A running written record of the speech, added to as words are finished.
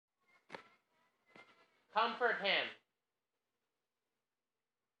Comfort him.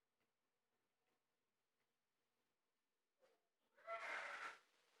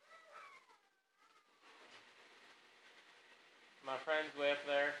 My friend's way up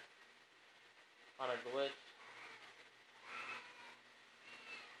there on a glitch.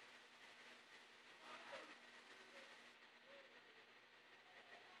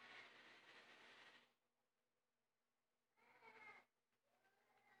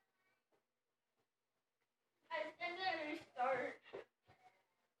 I'm gonna restart.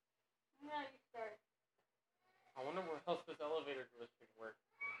 I wonder where else this elevator glitch could work.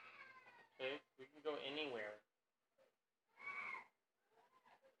 Okay, we can go anywhere.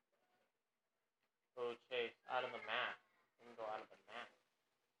 Go chase out of the map. We can go out of the map.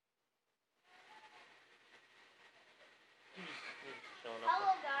 You're just chilling up.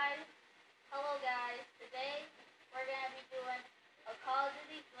 Hello guys. Today we're gonna be doing a Call of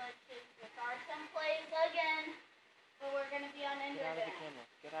Duty glitches with our templates again. But we're gonna be on Eder Dam. Get out of the camera.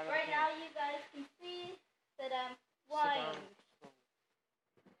 Get out of Right the camera. now you guys can see that I'm flying.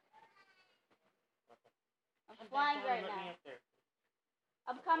 I'm flying right now. Let me up there.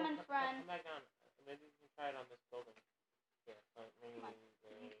 I'm coming, friend. Come back down. Maybe we can try it on this building. Here, maybe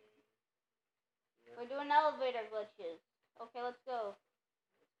we're doing elevator glitches. Okay, let's go.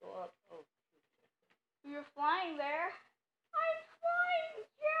 Let's go up. Oh. You're flying there. I'm flying,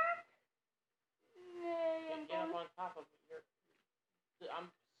 Jack. Get up on top of me.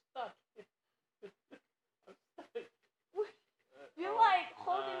 I'm stuck. I'm stuck. You're like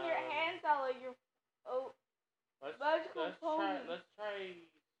holding your hands out like you're Let's try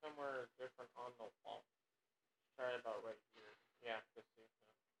somewhere different on the wall. Let's try about right here. Yeah, let's see.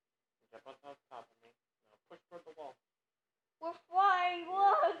 Jump on top of me. Now push toward the wall. We're flying.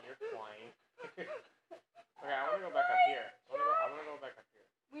 Look. You're flying. Okay, I want to go back up here. I want to go back up here.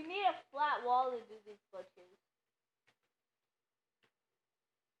 We need a flat wall to do these glitches.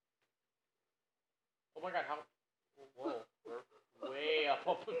 Oh my god, how... Whoa, we're way up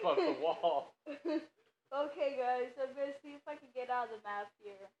above the wall. Okay, guys, I'm gonna see if I can get out of the map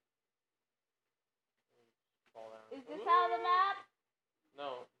here. Fall down. Is this out of the map?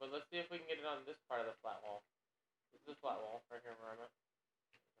 No, but let's see if we can get it on this part of the flat wall. This is the flat wall, right here where I'm at.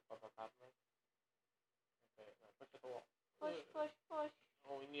 Up on top of me. Okay, now push at the wall. Push, push, push.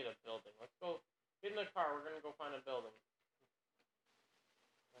 Oh, we need a building. Let's go. Get in the car, we're gonna go find a building.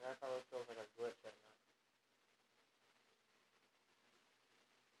 That probably feels like a glitch right now.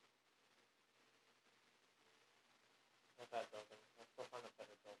 Not that building. Let's go find a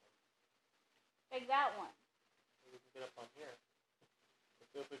better building. Like that one. We can get up on here. Let's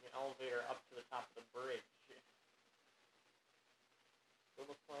see if we can elevator up to the top of the bridge. Still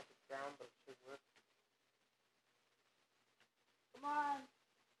looks like it's ground, but it should work. Come on.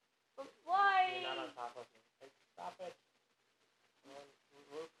 We're flying. You're not on top of me. Hey, stop it. Move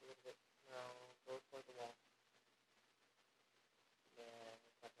a little bit. No, go toward the wall. Yeah,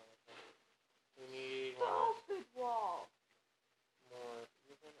 that's not working. We need one. Stupid wall. More.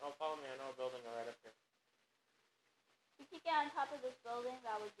 Oh, follow me. I know a building right up here. If you get on top of this building,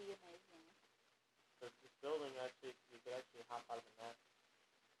 that would be amazing. Because this building actually, you could actually hop out of the map.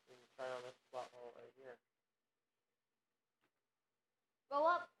 You can try on this spot wall right here. Go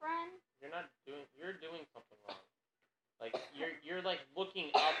up, friend. You're doing something wrong. Like, you're like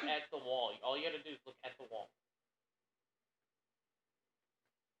looking up at the wall. All you gotta do is look at the wall.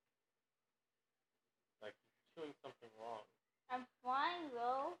 Like, you're doing something wrong. I'm flying,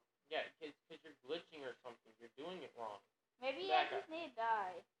 though. Yeah, because you're glitching or something. You're doing it wrong. Maybe I just need to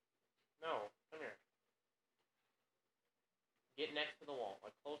die. No, come here. Get next to the wall.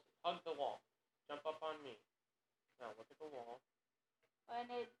 Like, close. Hug the wall. Jump up on me. Now, look at the wall. I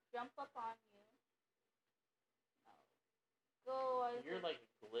need to jump up on you. No. Go, Isaac. You're, like,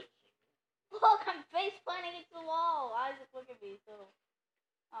 glitching. Look, I'm face planting against the wall. Isaac, look at me. So,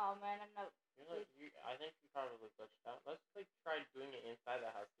 oh, man, I'm not... I think you probably glitched out. Let's, like, try doing it inside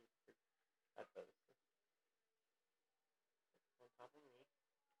the house. That does. On top of me.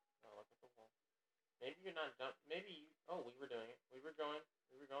 Now, look at the wall. Maybe you're not done. Maybe you... Oh, we were doing it. We were going.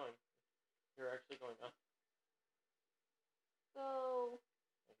 You're actually going up. So...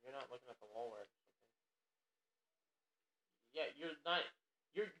 You're not looking at the wall where it's something. Yeah, you're not...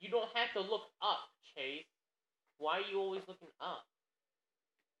 You don't have to look up, Chase. Why are you always looking up?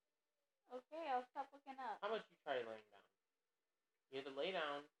 Okay, I'll stop looking up. How about you try laying down? You have to lay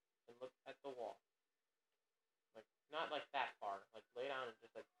down and look at the wall. Like, not like that far. Like, lay down and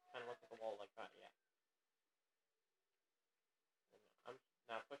just, like, kind of look at the wall like that, yeah.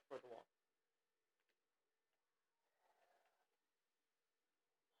 Now push toward the wall.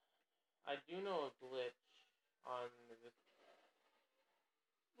 I do know a glitch on this.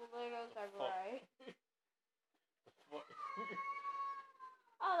 Well, there goes our Fuck. ride. What?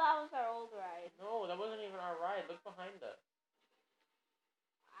 Oh, that was our old ride. No, that wasn't even our ride. Look behind us.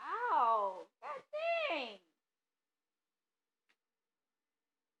 Ow! God dang!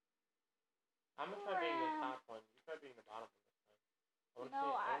 I'm gonna try being the top one. You try being the bottom one this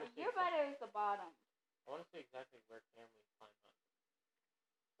time. Your better is the bottom. I want to see exactly where can we climb up.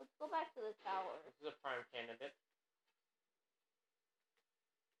 Let's go back to the tower. This is a prime candidate.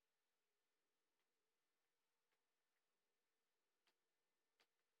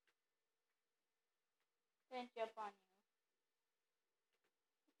 Can't jump on you.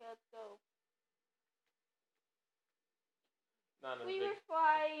 Okay, let's go. We were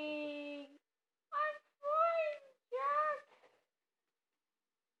flying. I'm flying, Jack.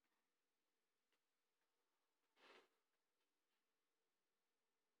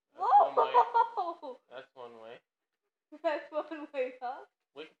 Whoa! That's one way. That's one way up.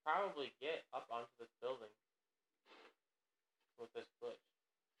 We could probably get up onto this building with this glitch.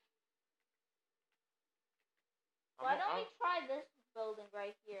 Why don't we try this building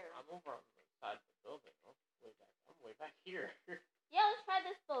right here? I'm over on the side of the building. I'm way back here. Yeah, let's try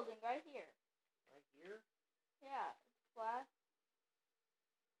this building right here. Right here? Yeah, it's flat.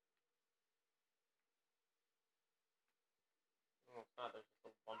 No, it's not. There's just a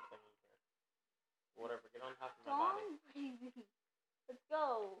little bump thing in here. Whatever, get on top of my body. Let's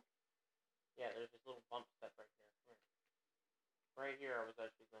go. Yeah, there's this little bump step right here. Come here. Right here, I was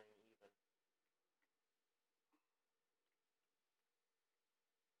actually going even.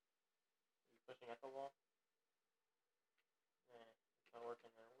 Are you pushing at the wall? Nah, it's not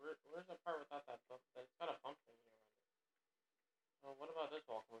working there. Where's the part without that bump? It's got a bump thing here around it. Well, what about this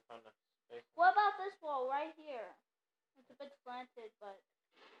wall? Can we find a space? What about this wall right here? It's a bit slanted, but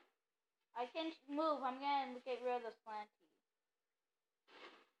I can move. I'm gonna get rid of the slanty.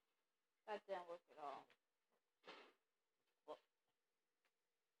 That didn't work at all. What?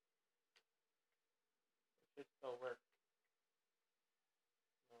 It should still work.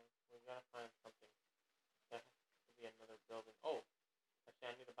 No, we gotta find something. There has to be another building. Oh!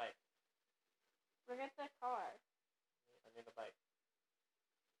 Actually, I need a bike. Forget the car. I need a bike.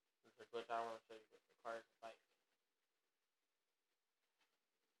 There's a glitch I want to show you that requires a bike.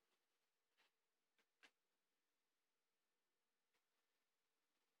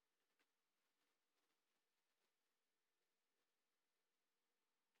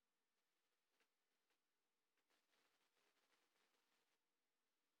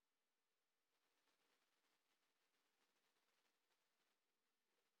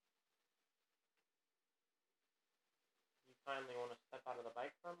 You kindly want to step out of the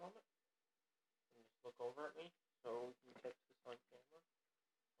bike for a moment and just look over at me so we can catch this on camera.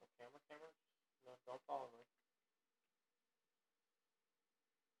 Oh, camera. No, don't follow me.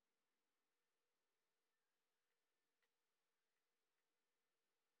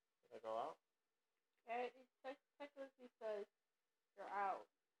 Did I go out? It technically says you're out.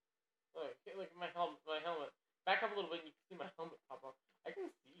 Look at my helmet. Back up a little bit and you can see my helmet pop up. I can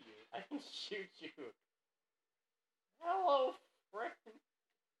see you. I can shoot you. Hello, friend.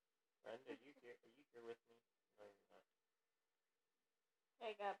 Friend, are you here? Are you here with me? No, you're not.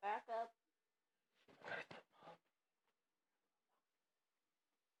 Okay, got back up.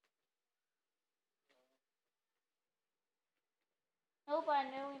 Nope, I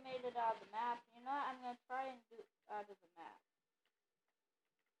knew we made it out of the map. You know what? I'm gonna try and do out of the map.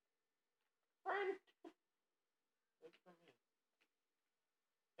 Friend! Wait for me.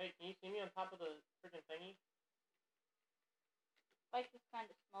 Hey, can you see me on top of the freaking thingy? Bike is kind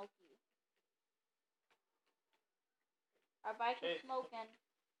of smoky. Our bike is smoking.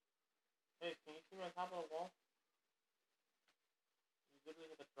 Hey, can you see me on top of the wall? You literally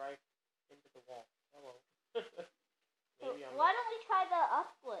have to drive into the wall. Hello. Maybe I'm Why don't we try the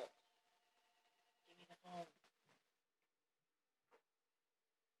up glitch? Give me the phone.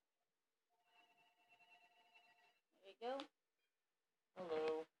 There you go.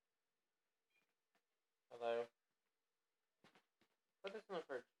 Hello. Hello. Put this in the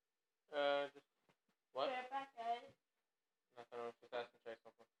fridge. Just what? Right back at it. Nothing. I was just asking Chase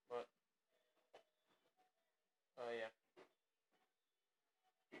something. What? Yeah.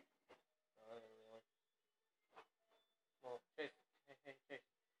 No, not really. Well, Chase. Hey, Chase.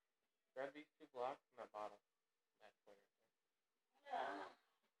 Grab these 2 blocks from that bottle. That pointer thing.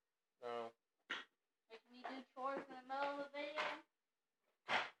 No. Making me do chores in the middle of the video.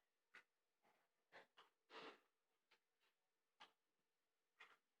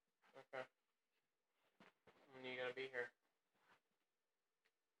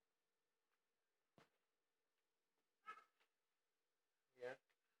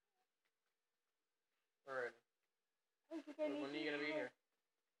 When are you gonna be here?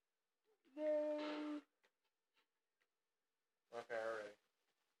 No. Okay, alright.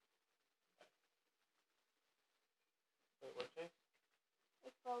 Wait, what chase?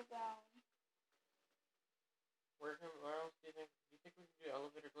 It fell down. Where else do you think we can do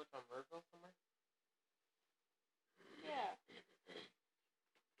elevator glitch on Merville somewhere? Yeah.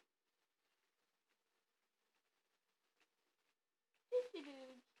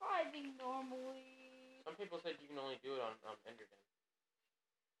 Dude, driving normally. Some people said you can only do it on Eder Dam.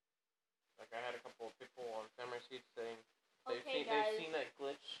 Like I had a couple of people on Samurai Seeds saying they've seen that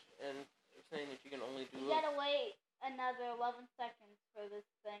glitch and they're saying that you can only do it. You gotta wait another 11 seconds for this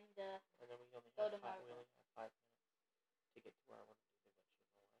thing to and then we only go have to Merville. 5 minutes to get to where I want to do the glitch.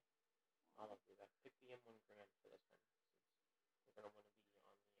 You know why? I won't do that. Pick the M1 Grand for this one since we're gonna want to be on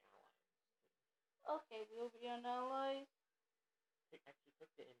the Allies. Okay, we'll be on Allies. Pick the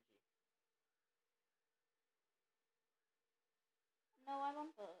MG. No, I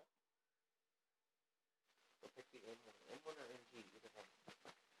want the. So pick the M1 or MG, either one.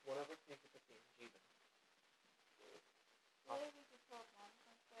 One of us needs to pick the MG then. What if we just hold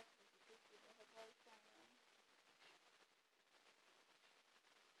nonsense stuff because you just see the headlights coming in?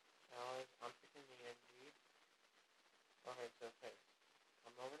 Allies, I'm picking the MG. Okay, so okay.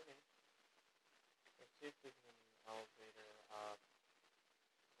 Come over to me. Let's see if we can elevator up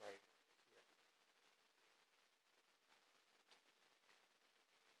right here.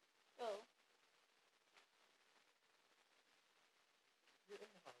 Go. You're in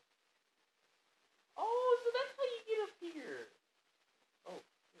the house. Oh, so that's how you get up here. Oh,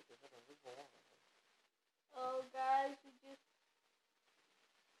 shoot, there's like a invisible wall right there. Oh, guys, we just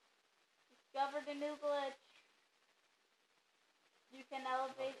discovered a new glitch. You can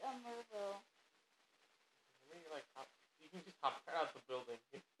elevate a merville. You can just hop right out the building.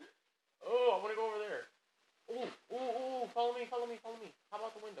 Oh, I want to go over there. Oh, follow me. How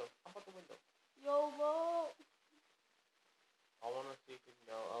about the window? YOLO! I want to see if we can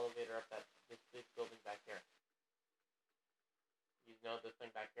go elevator up this big building back here. You know this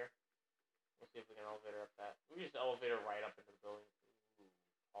thing back here? We'll see if we can elevator up that. We can just elevator right up into the building. Ooh,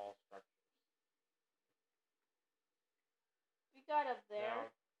 tall structures. We got up there.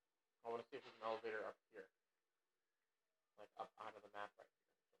 Now, I want to see if we can elevator up here. Like up out of the map right here.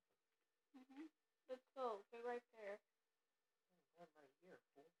 Let's go. Get right there. Oh, I'm right here,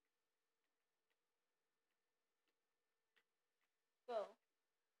 fool. Go.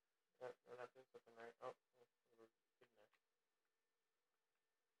 We're not doing something right. Oh, we're getting there.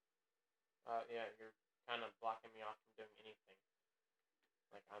 Yeah, you're kind of blocking me off from doing anything.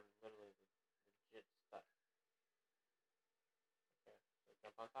 Like, I'm literally legit stuck. Okay, so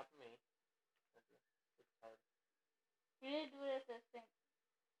jump on top of me. Okay, it's hard. We need to do it at this thing.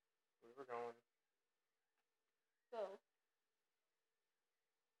 We were going. Go.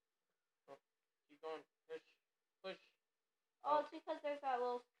 Oh, keep going. Push. Oh, it's because there's that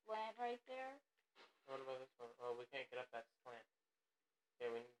little slant right there. What about this one? Oh, we can't get up that slant.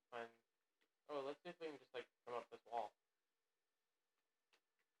 Okay, we need to find... Oh, let's see if we can just, like, come up this wall.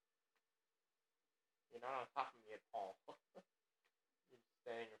 You're not on top of me at all. You're just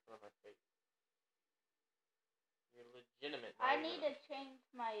standing in front of my face. You're legitimate. I need to change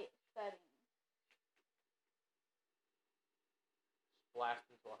my settings. Blast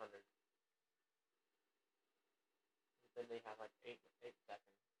into 100. Then they have, like, 8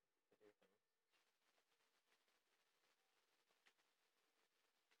 seconds to do things.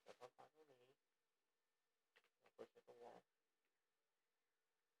 Step on top of me. I'll push at the wall.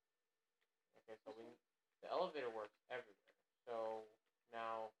 Okay, so the elevator works everywhere. So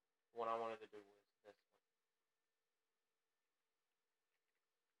now what I wanted to do was this one.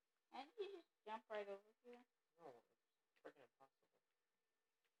 And you just jump right over here. No, it's freaking impossible.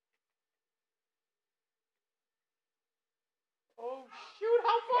 Oh shoot,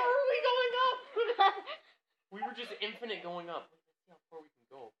 how far are we going up? We were just infinite going up. Let's see how far we can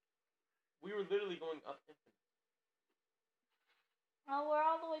go. We were literally going up infinite. Oh, we're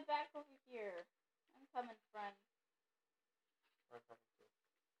all the way back over here. I'm coming, friend. I'm coming too.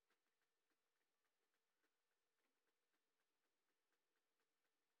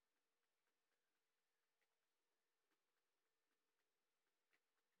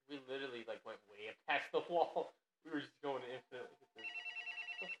 We literally like went way up past the wall. We were just going infinite. Look at this.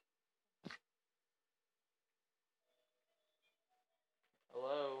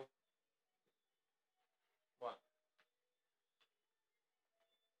 Hello? What?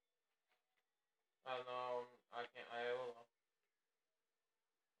 I don't know. I can't. I will.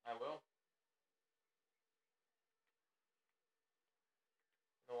 I will.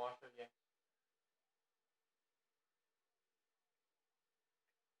 The washer, yeah.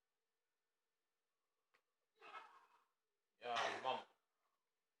 mom.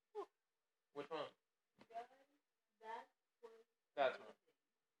 Which one? That's one.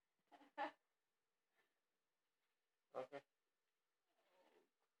 Okay.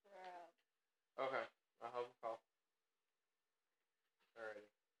 Crap. Okay. I'll have a call. Alrighty.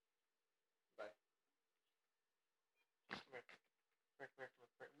 Bye. Come here.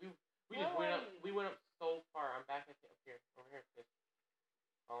 We went up so far. I'm back up here. Over here. Just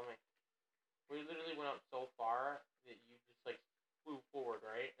follow me. We literally went up so far that you just like flew forward,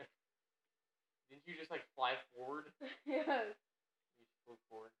 right? Didn't you just like fly forward? Yes. You flew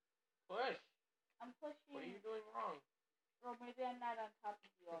forward. Push. I'm pushing. What are you doing wrong? Or maybe I'm not on top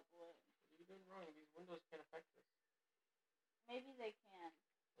of you all the way. What are you doing wrong? These windows can't affect this. Maybe they can.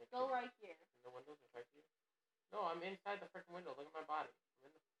 They Go can. right here. And the windows affect you? No, I'm inside the freaking window. Look at my body.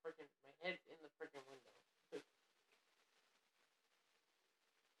 I'm in the freaking. My head's in the freaking window.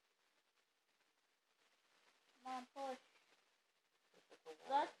 Come on, push.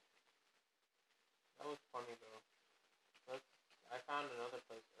 That was funny though. I found another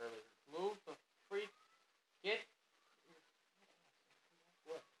place earlier. Move the freak. Get.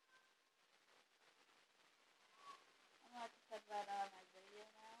 What? I'm going to have to put that on my video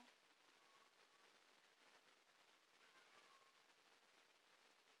now.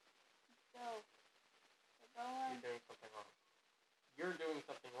 Let's go. We're going. You're doing something wrong. You're doing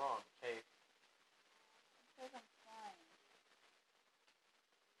something wrong, Chase. Because I'm flying.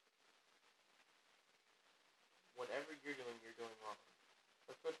 Whatever you're doing wrong.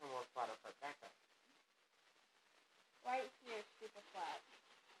 Let's go to a more flatter part. Back up. Right here, super flat.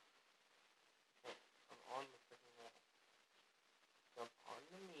 Okay, I'm on the freaking wall. Jump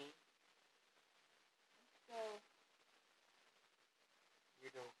onto me. Let's go.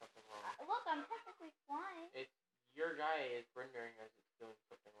 You're doing something wrong. Look, I'm technically flying. It's your guy is rendering as it's doing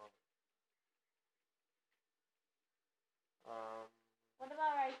something wrong. What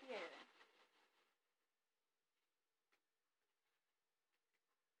about right here?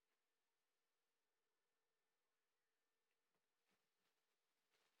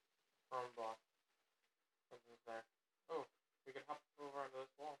 Block. Something's there. Oh, we can hop over onto this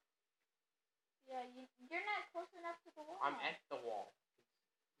wall. Yeah, you're not close enough to the wall. I'm at the wall.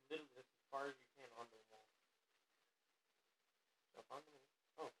 It's literally as far as you can onto the wall. Jump onto me.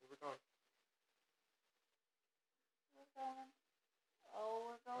 Oh, we were going. We're going. Oh,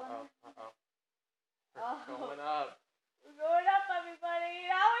 we're going. Uh-oh. We're going up. We're going up, everybody.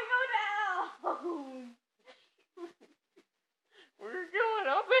 Now we go down. We're going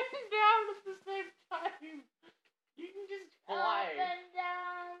up and down at the same time. You can just fly. Up and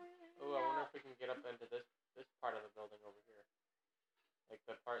down. Oh, I wonder if we can get up into this part of the building over here. Like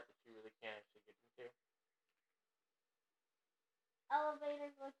the part that you really can't actually get into. Elevator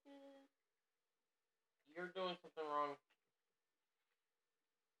glitches. You're doing something wrong.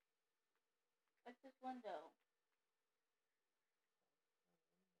 What's this window?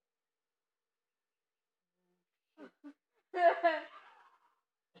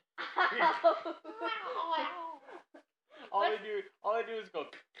 All I do is go.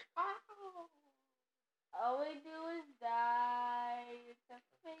 All we do is die. It's a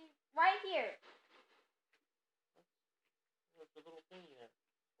fate. Right here. What's the little thingy there?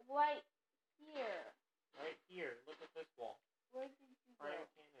 Right here. Right here. Look at this wall. Where did you go? Right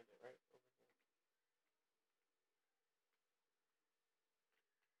candidate, right over here.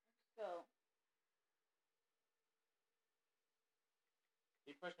 Let's go.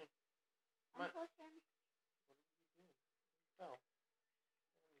 Keep pushing. I'm pushing. What are you doing? Fell.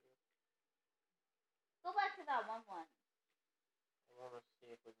 Go back to that one. I want to see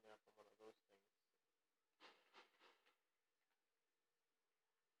if we can get up on one of those things.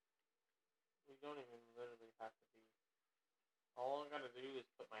 We don't even literally have to be. All I gotta do is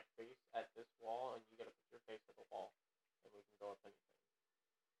put my face at this wall, and you gotta put your face at the wall, and we can go up anything.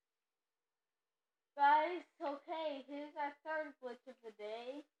 Guys, okay, here's our third glitch of the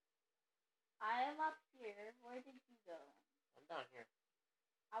day. I am up here. Where did you go? I'm down here.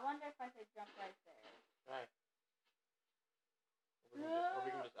 I wonder if I could jump right there. Right. Or we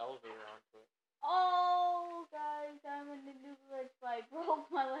can just elevator onto it. Oh, guys, I'm in the new glitch, but I broke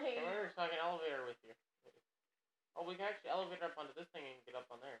my leg. Come here, so I can elevator with you. Oh, we can actually elevator up onto this thing and get up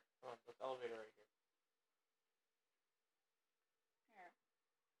on there. Come on, let's elevator right here. Here.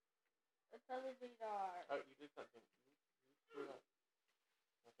 Let's elevator. Oh, you did something. You screwed up.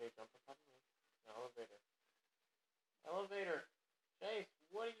 Okay, jump on top of me. Now elevator. Elevator! Chase,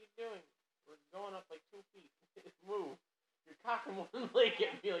 what are you doing? We're going up like 2 feet. Move. You're cocking one leg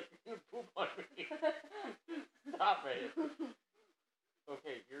at me like you're gonna poop on me. Stop it.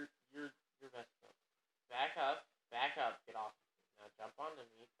 Okay, you're messed up. Back up. Get off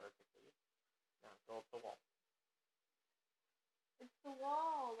to me perfectly. Now go up the wall. It's the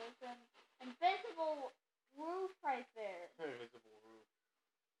wall. There's an invisible roof right there. Invisible roof.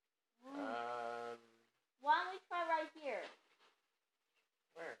 Why don't we try right here?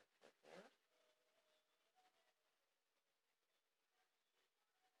 Where? Right there?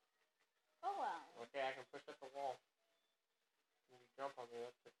 Oh well. Okay, I can push up the wall. Can you jump on me?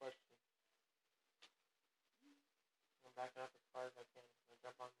 That's the question. I'm backing up as far as I can. Can you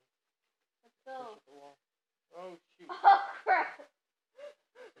jump on me? Let's go. Push up the wall. Oh shoot. Oh crap.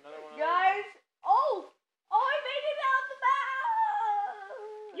 Another one. Guys. Oh, I made it out the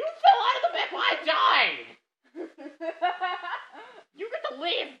map. You fell out of the map. I died. You get to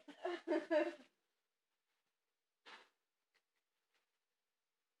leave.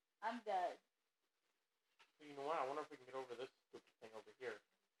 I'm dead. You know what? I wonder if we can get over this stupid thing over here.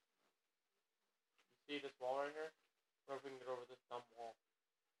 You see this wall right here? I wonder if we can get over this dumb wall.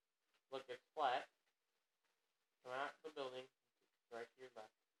 Look, it's flat. Come out the building, right to your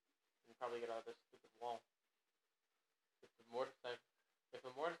left. You can probably get out of this stupid wall. If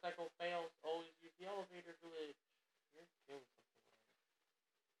the motorcycle fails, always use the elevator glitch. You're doing something wrong.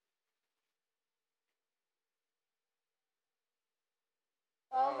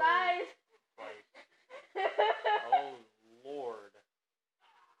 Oh, guys. Christ. Oh, Lord.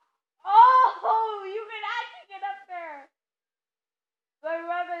 Oh, you can actually get up there. But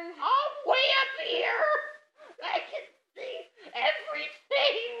rubbish. I'm way up here. I can see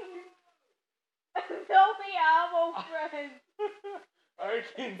everything. Tell me ammo, friend. I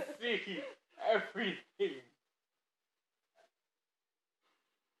can see everything.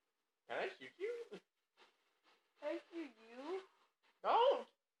 Can I shoot you? Can I shoot you? Don't.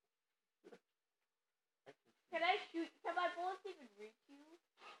 Can I shoot? Can my bullets even reach you?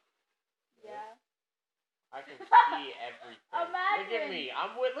 Yeah. I can see everything. Imagine. Look at me.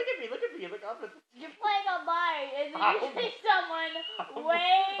 Look at me. Look at me. Look up at the... You're playing online, and then you see someone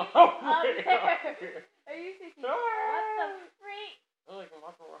way up there. Are you thinking, what the freak? Oh, like I'm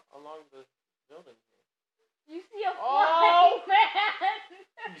walking along the building here. You see a flying man.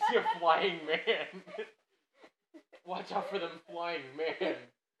 You see a flying man. Watch out for them flying man.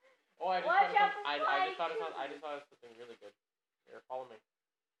 Oh, I just thought of something really good. Here, follow me.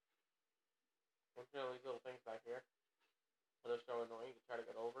 You know these little things back here? They're so annoying to try to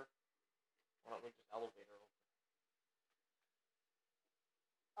get over. Why don't we just elevator over?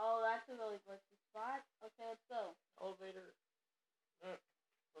 Oh, that's a really glitchy spot. Okay, let's go. Elevator.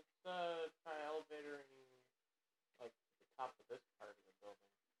 Let's try elevator in like the top of this part of the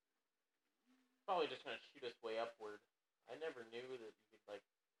building. Probably just gonna shoot us way upward. I never knew that you could like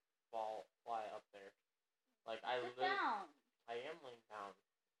fly up there. Like Sit down. I am laying down.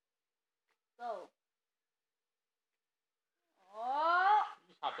 Go. Oh!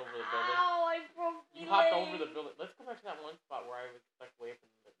 You just hopped over the building. Ow, I broke You hopped over the building. Let's go back to that one spot where I was stuck way up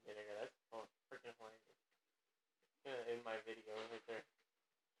in the midair. That's freaking hilarious. In my video right there.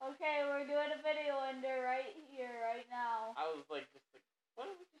 Okay, we're doing a video under right here, right now. I was like, why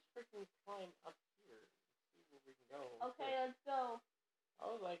don't we just freaking climb up here and see where we can go? Okay, let's go. I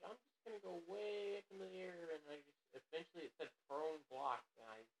was like, I'm just gonna go way up in the air, and I just eventually it said prone block, and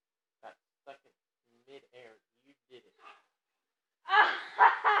I got stuck in mid-air. You did it.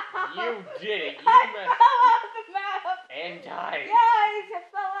 You did it. You I fell out of the map and died. Guys, I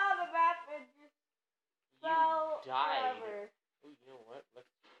fell out of the map and just fell died. forever. Ooh, you know what? Let's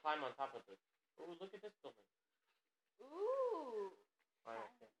climb on top of this. Ooh, look at this building. Ooh. Fine,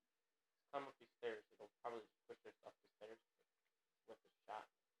 okay. Climb up these stairs. It'll probably just push us up the stairs with a shot.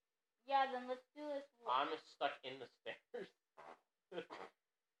 Yeah, then let's do this. I'm stuck in the stairs.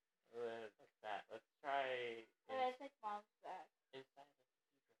 Like that. Let's try. Okay, I take mom's back. Inside of the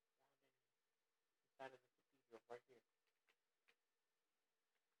cathedral. Inside of the cathedral, right here.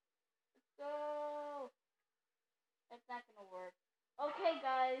 Let's go. That's not gonna work. Okay,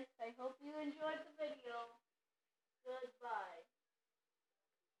 guys. I hope you enjoyed the video. Goodbye.